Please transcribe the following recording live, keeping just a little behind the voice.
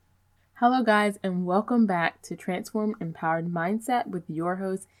Hello, guys, and welcome back to Transformed Empowered Mindset with your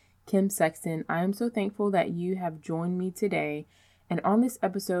host, Kim Sexton. I am so thankful that you have joined me today. And on this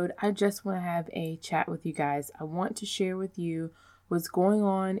episode, I just want to have a chat with you guys. I want to share with you what's going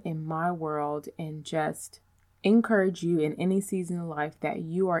on in my world and just encourage you in any season of life that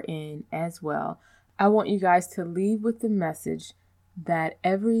you are in as well. I want you guys to leave with the message that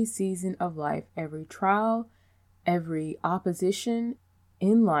every season of life, every trial, every opposition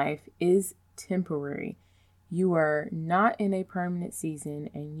in life is temporary. You are not in a permanent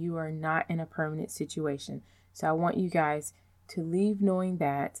season and you are not in a permanent situation. So I want you guys to leave knowing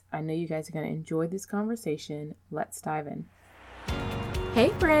that. I know you guys are going to enjoy this conversation. Let's dive in. Hey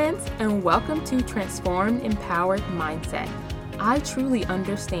friends, and welcome to Transformed Empowered Mindset. I truly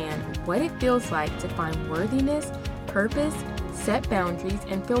understand what it feels like to find worthiness, purpose, set boundaries,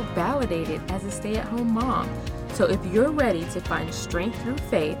 and feel validated as a stay-at-home mom. So if you're ready to find strength through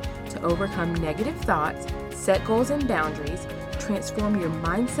faith to overcome negative thoughts, set goals and boundaries, transform your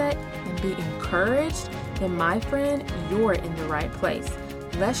mindset, and be encouraged, then my friend, you're in the right place.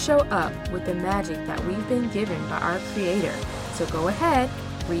 Let's show up with the magic that we've been given by our Creator. So go ahead,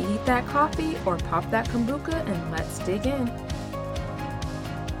 reheat that coffee or pop that kombucha and let's dig in.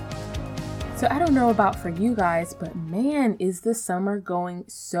 So I don't know about for you guys, but man, is the summer going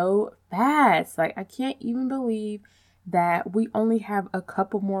so fast. I can't even believe that we only have a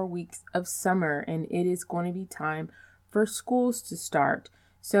couple more weeks of summer and it is going to be time for schools to start.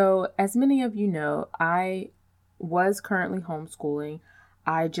 So as many of you know, I was currently homeschooling.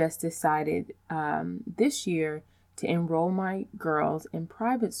 I just decided this year to enroll my girls in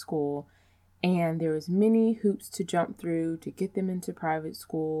private school, and there was many hoops to jump through to get them into private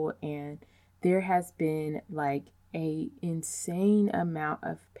school, and there has been a insane amount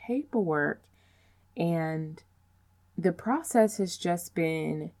of paperwork, and the process has just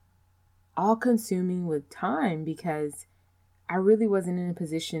been all consuming with time because I really wasn't in a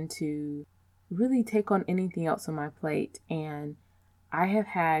position to really take on anything else on my plate. And I have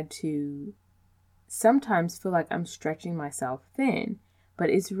had to sometimes feel like I'm stretching myself thin, but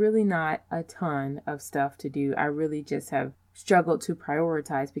it's really not a ton of stuff to do. I really just have struggled to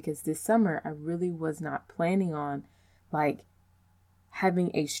prioritize because this summer I really was not planning on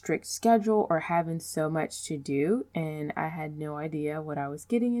having a strict schedule or having so much to do, and I had no idea what I was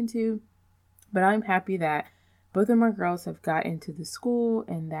getting into. But I'm happy that both of my girls have got into the school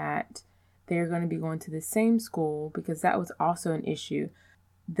and that they're going to be going to the same school, because that was also an issue.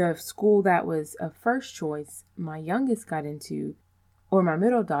 The school that was a first choice my youngest got into, or my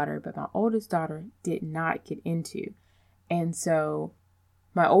middle daughter, but my oldest daughter did not get into. And so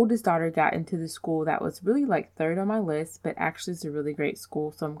my oldest daughter got into the school that was really third on my list, but actually it's a really great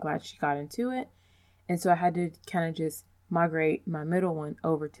school. So I'm glad she got into it. And so I had to kind of just migrate my middle one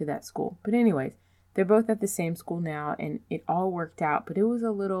over to that school. But anyways, they're both at the same school now and it all worked out. But it was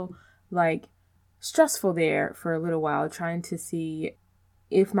a little stressful there for a little while, trying to see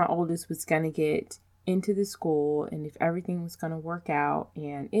if my oldest was going to get into the school and if everything was going to work out.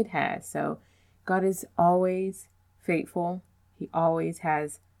 And it has. So God is always faithful. He always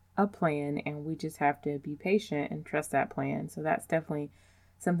has a plan, and we just have to be patient and trust that plan. So that's definitely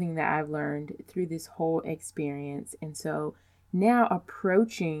something that I've learned through this whole experience. And so now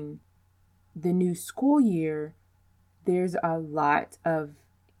approaching the new school year, there's a lot of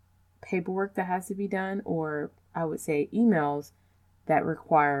paperwork that has to be done, or I would say emails that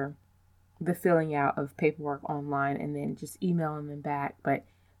require the filling out of paperwork online and then just emailing them back. But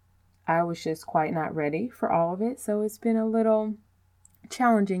I was just quite not ready for all of it. So it's been a little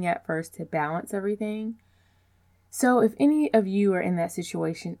challenging at first to balance everything. So if any of you are in that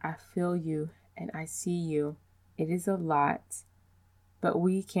situation, I feel you and I see you. It is a lot, but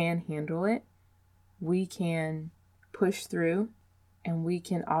we can handle it. We can push through, and we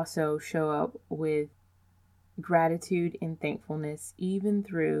can also show up with gratitude and thankfulness, even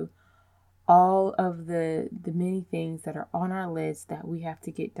through all of the many things that are on our list that we have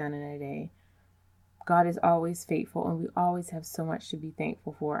to get done in a day. God is always faithful, and we always have so much to be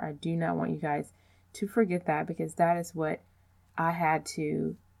thankful for. I do not want you guys to forget that, because that is what I had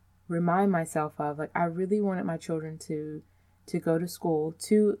to remind myself of. I really wanted my children to go to school.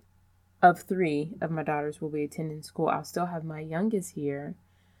 2 of 3 of my daughters will be attending school. I'll still have my youngest here,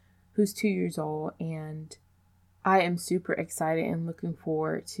 who's 2 years old, and I am super excited and looking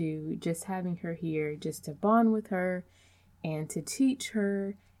forward to just having her here, just to bond with her and to teach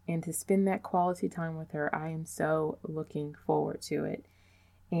her and to spend that quality time with her. I am so looking forward to it,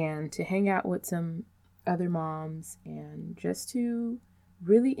 and to hang out with some other moms and just to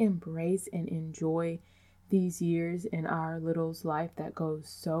really embrace and enjoy these years in our little's life that goes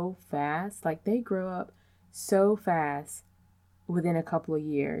so fast. Like they grow up so fast within a couple of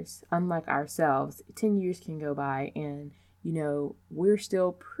years. Unlike ourselves, 10 years can go by and, we're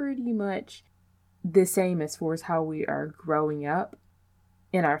still pretty much the same as far as how we are growing up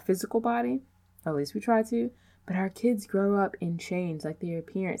in our physical body. At least we try to. But our kids grow up and change, like their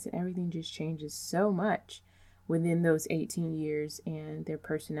appearance and everything just changes so much within those 18 years, and their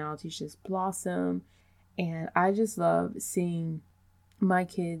personalities just blossom. And I just love seeing my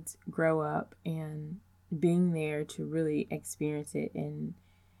kids grow up and being there to really experience it and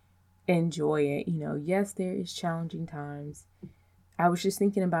enjoy it. Yes, there is challenging times. I was just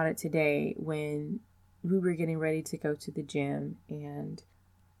thinking about it today when we were getting ready to go to the gym, and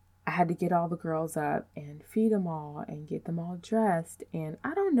I had to get all the girls up and feed them all and get them all dressed. And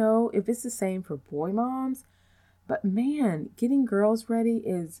I don't know if it's the same for boy moms, but man, getting girls ready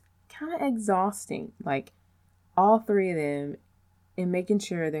is kind of exhausting. Like all three of them, and making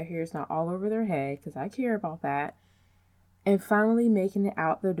sure their hair's not all over their head, because I care about that. And finally making it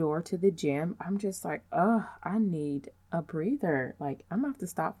out the door to the gym, I'm just like, I need a breather. Like I'm gonna have to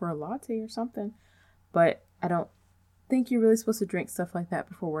stop for a latte or something. But I don't think you're really supposed to drink stuff like that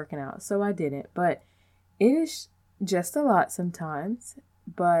before working out, so I didn't. But it is just a lot sometimes,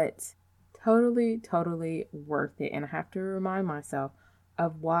 but totally worth it. And I have to remind myself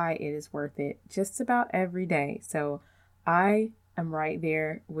of why it is worth it just about every day. So I am right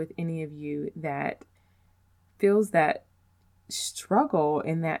there with any of you that feels that struggle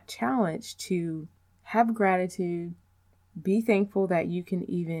and that challenge to have gratitude, be thankful that you can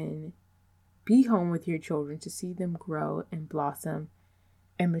even be home with your children, to see them grow and blossom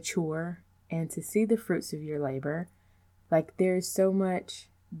and mature, and to see the fruits of your labor. Like there's so much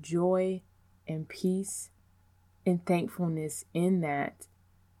joy and peace and thankfulness in that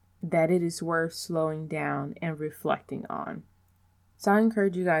it is worth slowing down and reflecting on. So I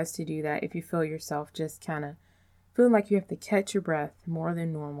encourage you guys to do that if you feel yourself just kind of feeling like you have to catch your breath more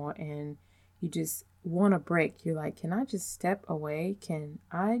than normal and you just want a break. You're like, can I just step away? Can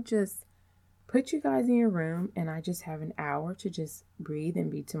I just put you guys in your room and I just have an hour to just breathe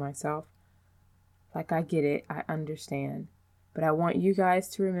and be to myself? Like, I get it. I understand. But I want you guys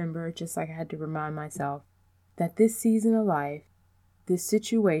to remember, just like I had to remind myself, that this season of life, this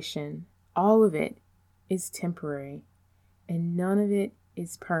situation, all of it is temporary and none of it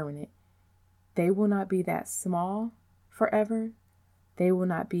is permanent. They will not be that small forever. They will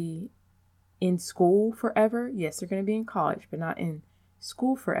not be in school forever. Yes, they're going to be in college, but not in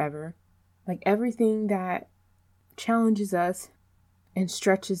school forever. Like everything that challenges us and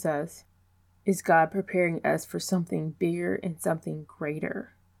stretches us is God preparing us for something bigger and something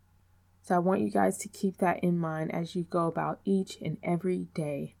greater. So I want you guys to keep that in mind as you go about each and every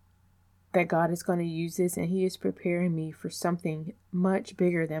day, that God is going to use this and He is preparing me for something much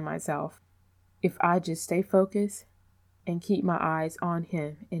bigger than myself if I just stay focused and keep my eyes on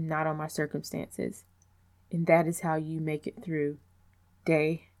Him and not on my circumstances. And that is how you make it through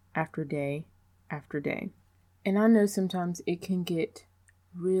day after day after day. And I know sometimes it can get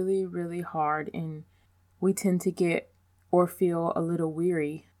really hard, and we tend to get or feel a little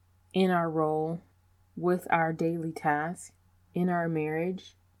weary in our role with our daily tasks, in our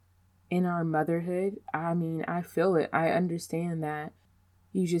marriage, in our motherhood. I mean, I feel it. I understand that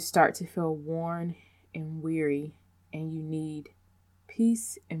you just start to feel worn and weary, and you need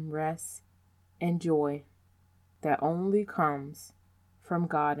peace and rest and joy that only comes from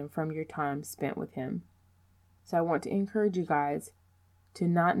God and from your time spent with Him. So I want to encourage you guys to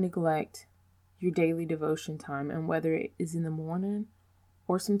not neglect your daily devotion time, and whether it is in the morning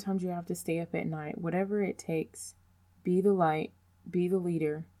or sometimes you have to stay up at night, whatever it takes, be the light, be the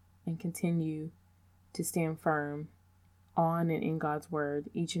leader, and continue to stand firm on and in God's word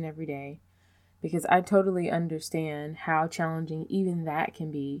each and every day. Because I totally understand how challenging even that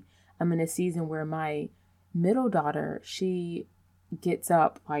can be. I'm in a season where my middle daughter, she gets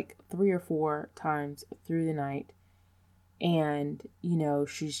up like 3 or 4 times through the night. And,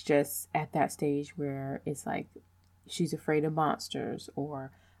 she's just at that stage where it's like she's afraid of monsters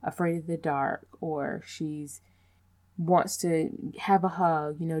or afraid of the dark, or she's wants to have a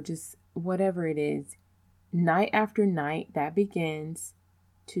hug, just whatever it is. Night after night, that begins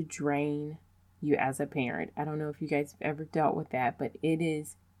to drain you as a parent. I don't know if you guys have ever dealt with that, but it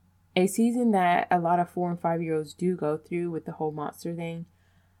is a season that a lot of 4 and 5-year-olds do go through with the whole monster thing.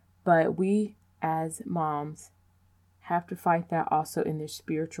 But we as moms have to fight that also in the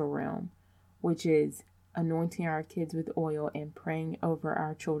spiritual realm, which is anointing our kids with oil and praying over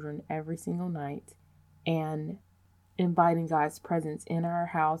our children every single night and inviting God's presence in our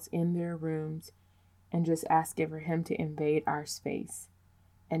house, in their rooms, and just asking for him to invade our space.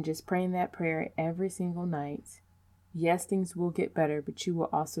 And just praying that prayer every single night. Yes, things will get better, but you will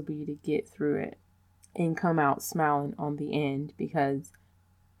also be to get through it and come out smiling on the end, because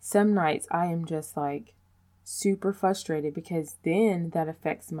some nights I am just like super frustrated, because then that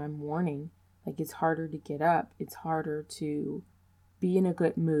affects my morning. Like, it's harder to get up. It's harder to be in a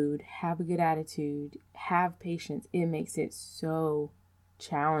good mood, have a good attitude, have patience. It makes it so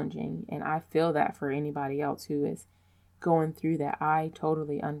challenging. And I feel that for anybody else who is going through that. I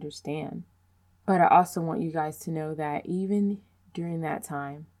totally understand. But I also want you guys to know that even during that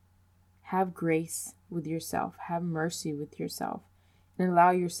time, have grace with yourself, have mercy with yourself, and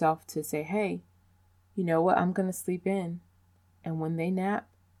allow yourself to say, hey, you know what? I'm going to sleep in. And when they nap,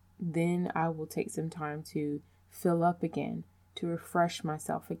 then I will take some time to fill up again, to refresh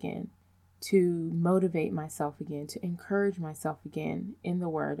myself again, to motivate myself again, to encourage myself again in the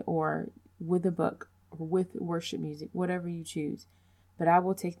word or with a book or with worship music, whatever you choose. But I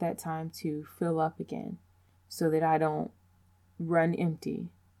will take that time to fill up again so that I don't run empty,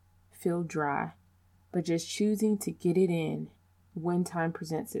 feel dry, but just choosing to get it in when time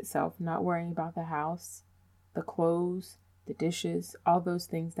presents itself, not worrying about the house, the clothes, the dishes, all those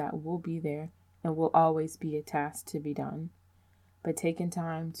things that will be there and will always be a task to be done. But taking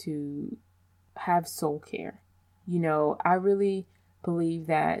time to have soul care. You know, I really believe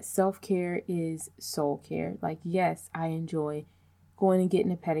that self-care is soul care. Like, yes, I enjoy going and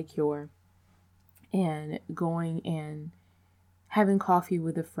getting a pedicure and going and having coffee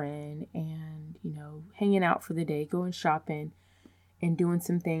with a friend and, you know, hanging out for the day, going shopping and doing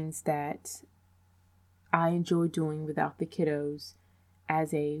some things that I enjoy doing without the kiddos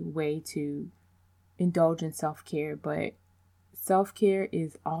as a way to indulge in self-care. But self-care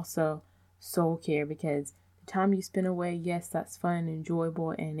is also soul care, because the time you spend away, yes, that's fun and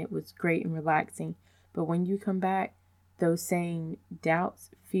enjoyable and it was great and relaxing. But when you come back, those same doubts,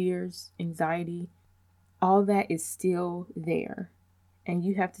 fears, anxiety, all that is still there. And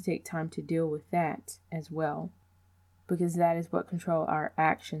you have to take time to deal with that as well, because that is what control our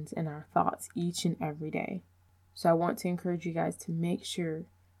actions and our thoughts each and every day. So I want to encourage you guys to make sure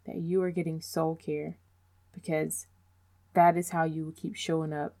that you are getting soul care, because that is how you will keep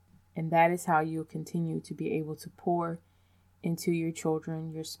showing up, and that is how you'll continue to be able to pour into your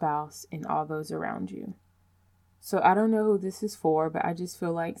children, your spouse, and all those around you. So I don't know who this is for, but I just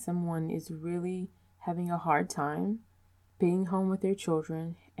feel like someone is really having a hard time being home with their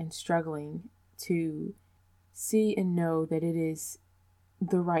children and struggling to see and know that it is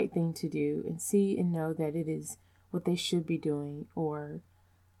the right thing to do, and see and know that it is what they should be doing, or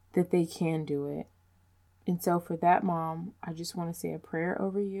that they can do it. And so for that mom, I just want to say a prayer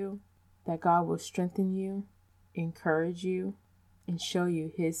over you, that God will strengthen you, encourage you, and show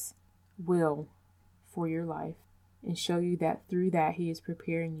you his will for your life, and show you that through that he is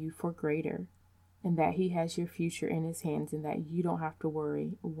preparing you for greater, and that he has your future in his hands, and that you don't have to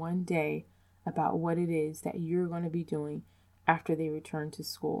worry one day about what it is that you're going to be doing after they return to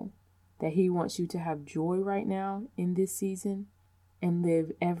school. That he wants you to have joy right now in this season and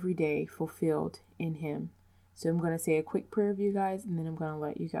live every day fulfilled in him. So I'm going to say a quick prayer of you guys, and then I'm going to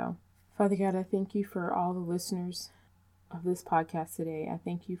let you go. Father God, I thank you for all the listeners of this podcast today. I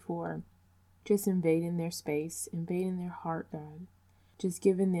thank you for just invading their space, invading their heart, God. Just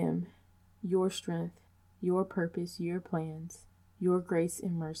giving them your strength, your purpose, your plans, your grace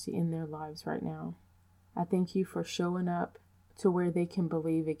and mercy in their lives right now. I thank you for showing up to where they can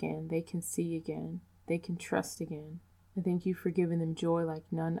believe again, they can see again, they can trust again. I thank you for giving them joy like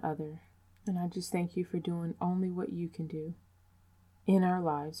none other. And I just thank you for doing only what you can do in our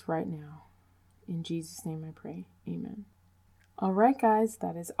lives right now. In Jesus' name I pray. Amen. All right, guys,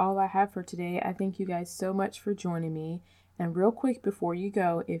 that is all I have for today. I thank you guys so much for joining me. And real quick before you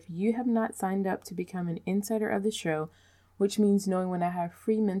go, if you have not signed up to become an insider of the show, which means knowing when I have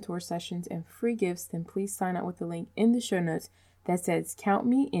free mentor sessions and free gifts, then please sign up with the link in the show notes that says Count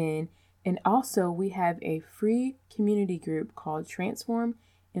Me In. And also we have a free community group called Transform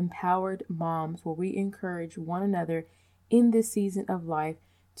Empowered Moms, where we encourage one another in this season of life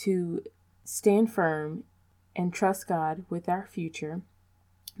to stand firm and trust God with our future.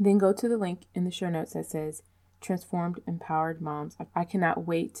 Then go to the link in the show notes that says Transformed Empowered Moms. I cannot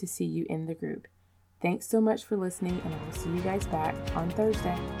wait to see you in the group. Thanks so much for listening, and I will see you guys back on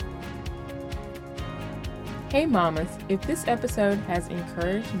Thursday. Hey mamas, if this episode has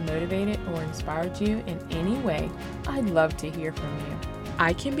encouraged, motivated, or inspired you in any way, I'd love to hear from you.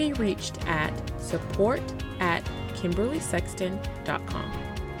 I can be reached at support@KimberlySexton.com.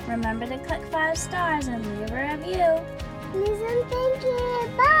 Remember to click 5 stars and leave a review. Please and thank you.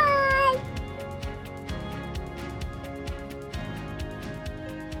 Bye.